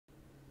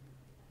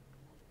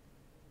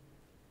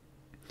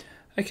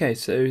Okay,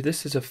 so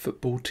this is a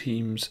football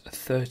team's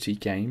 30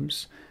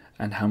 games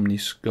and how many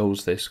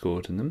goals they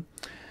scored in them.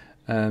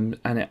 And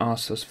it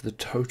asks us for the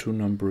total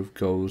number of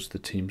goals the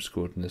team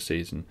scored in the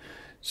season.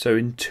 So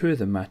in 2 of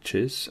the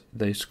matches,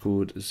 they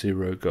scored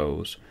 0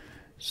 goals.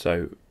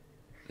 So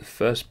the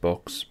first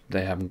box,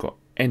 they haven't got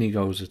any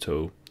goals at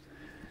all.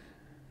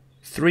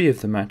 3 of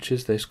the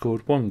matches, they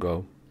scored 1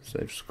 goal. So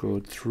they've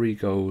scored 3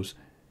 goals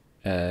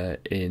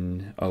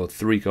in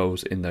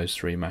those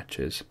 3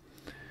 matches.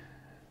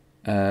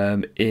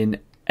 In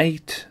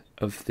 8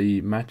 of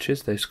the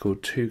matches, they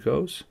scored 2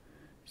 goals.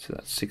 So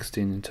that's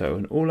 16 in total.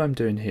 And all I'm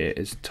doing here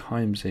is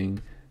timesing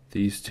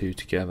these 2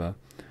 together.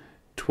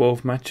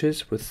 12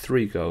 matches with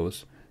 3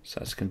 goals, so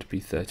that's going to be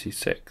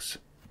 36.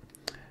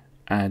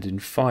 And in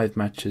 5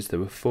 matches there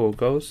were 4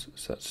 goals,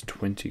 so that's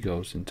 20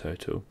 goals in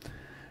total.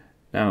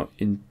 Now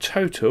in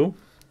total,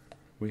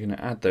 we're going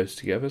to add those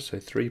together, so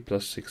 3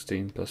 plus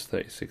 16 plus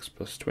 36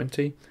 plus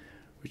 20,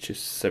 which is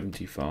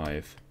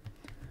 75.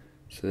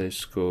 So they've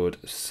scored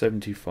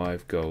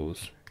 75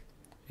 goals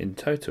in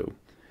total.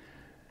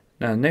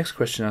 Now the next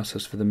question asks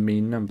us for the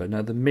mean number.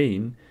 Now the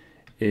mean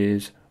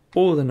is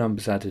all the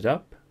numbers added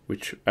up,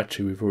 which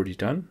actually we've already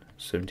done,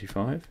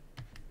 75,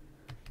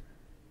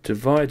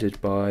 divided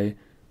by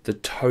the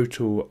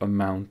total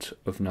amount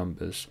of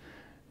numbers.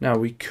 Now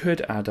we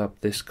could add up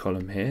this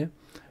column here,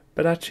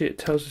 but actually it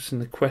tells us in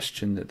the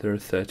question that there are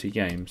 30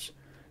 games,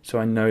 so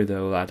I know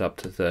they'll add up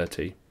to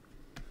 30.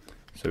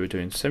 So we're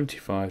doing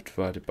 75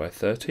 divided by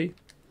 30,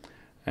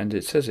 and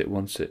it says it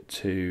wants it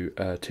to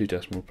 2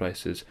 decimal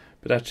places,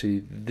 but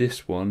actually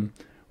this one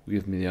will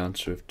give me the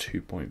answer of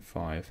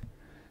 2.5.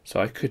 So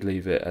I could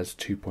leave it as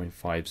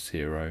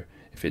 2.50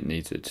 if it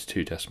needs it to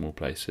 2 decimal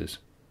places.